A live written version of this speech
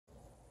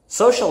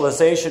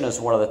Socialization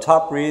is one of the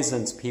top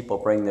reasons people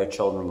bring their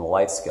children to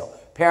life skill.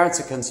 Parents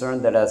are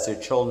concerned that as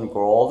their children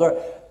grow older,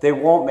 they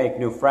won't make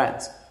new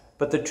friends.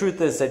 But the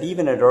truth is that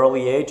even at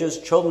early ages,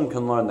 children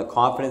can learn the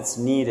confidence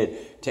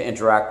needed to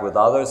interact with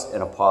others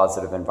in a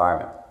positive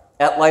environment.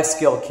 At Life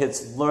Skill,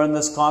 kids learn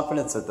this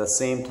confidence at the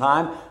same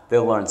time. They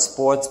learn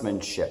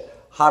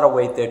sportsmanship, how to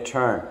wait their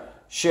turn,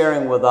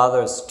 sharing with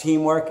others,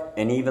 teamwork,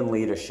 and even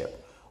leadership.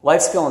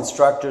 Life Skill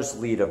instructors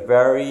lead a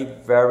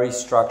very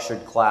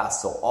structured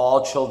class, so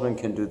all children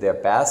can do their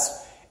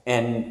best.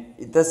 And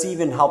this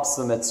even helps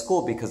them at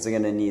school because they're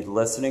going to need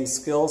listening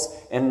skills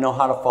and know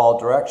how to follow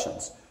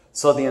directions.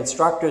 So the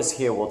instructors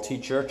here will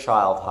teach your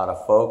child how to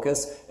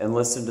focus and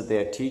listen to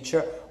their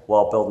teacher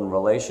while building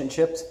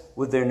relationships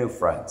with their new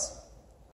friends.